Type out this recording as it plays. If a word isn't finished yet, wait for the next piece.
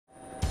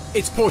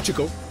It's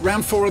Portugal.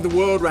 Round 4 of the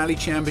World Rally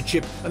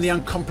Championship, and the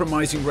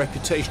uncompromising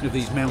reputation of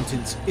these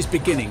mountains is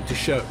beginning to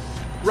show.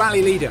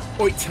 Rally leader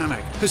Ott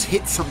Tänak has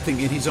hit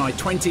something in his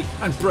I-20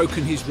 and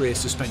broken his rear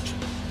suspension.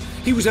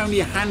 He was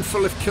only a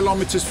handful of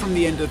kilometres from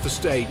the end of the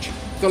stage,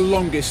 the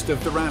longest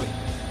of the rally.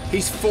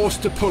 He's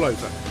forced to pull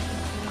over.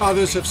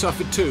 Others have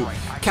suffered too.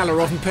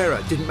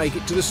 Rovanperä didn't make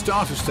it to the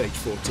start of stage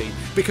 14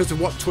 because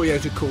of what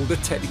Toyota called a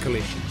technical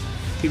issue.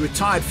 He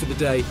retired for the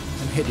day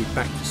and headed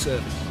back to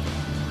service.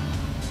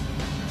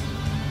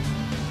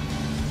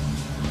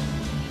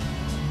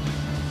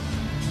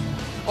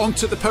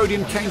 Onto the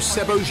podium came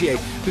Seb Ogier,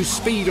 whose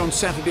speed on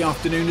Saturday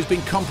afternoon has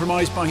been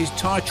compromised by his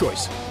tyre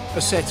choice, a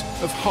set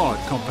of hard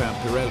compound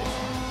Pirelli.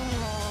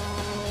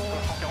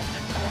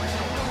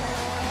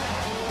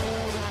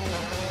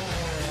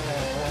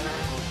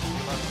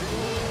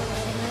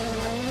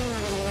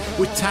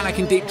 With Tänak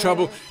in deep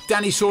trouble,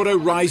 Dani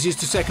Sordo rises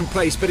to second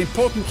place, but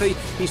importantly,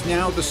 he's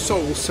now the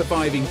sole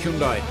surviving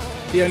Hyundai,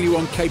 the only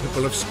one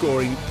capable of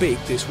scoring big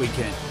this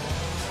weekend.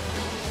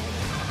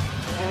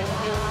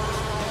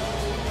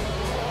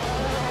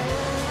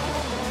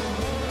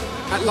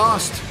 At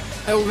last,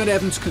 Elfyn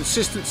Evans'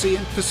 consistency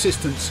and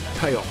persistence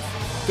pay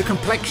off. The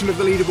complexion of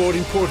the leaderboard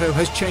in Porto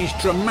has changed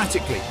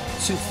dramatically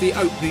since the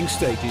opening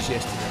stages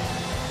yesterday.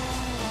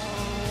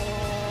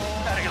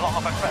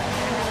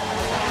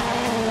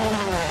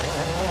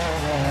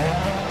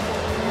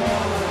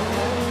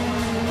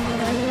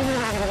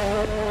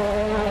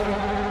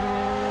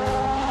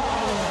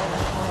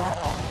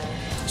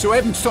 So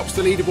Evans tops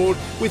the leaderboard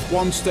with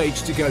one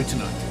stage to go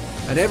tonight,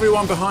 and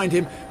everyone behind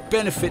him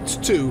benefits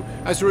too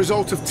as a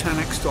result of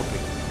Tänak stopping,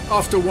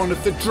 after one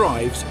of the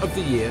drives of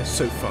the year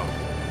so far.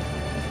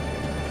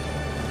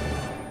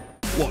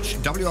 Watch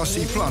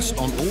WRC Plus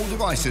on all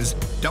devices,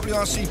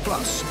 WRC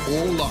Plus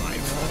All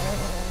Live.